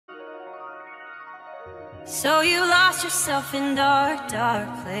So you lost yourself in dark, dark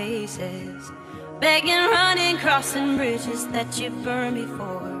places, begging, running, crossing bridges that you burned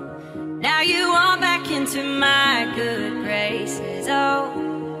before. Now you want back into my good graces. Oh,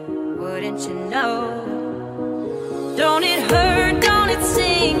 wouldn't you know? Don't it hurt, don't it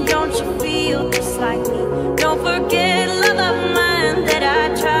sting, don't you feel just like me? Don't forget, love of mine, that I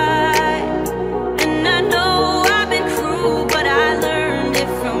tried. And I know I've been cruel, but I learned it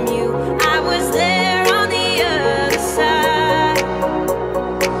from you. I was there on the other side.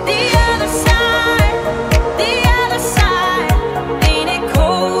 The other side, the other side. Ain't it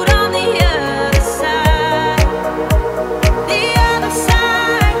cold on the other side? The other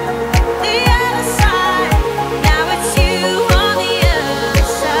side, the other side. Now it's you on the other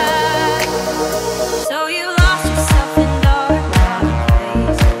side. So you lost yourself in dark, dark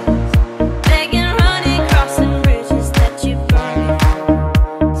places, begging, running, crossing bridges that you burned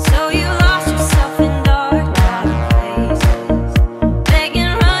before. So you lost yourself in dark, dark places,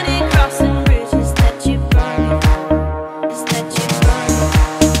 begging, running, crossing bridges that you burned before. Is that you burned,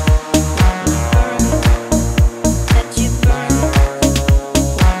 that you burned,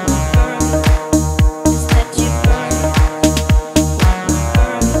 is that you burned,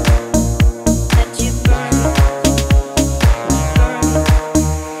 that you burned.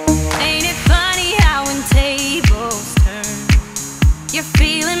 Ain't it funny how when tables turn, you're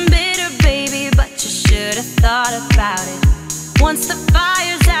feeling bitter, baby, but you should have thought about it. Once the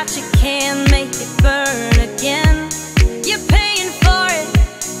fire's out, you can't make it burn again. You're paying for it,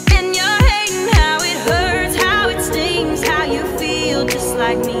 and you're hating how it hurts, how it stings, how you feel just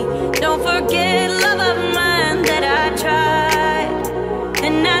like me. Don't forget,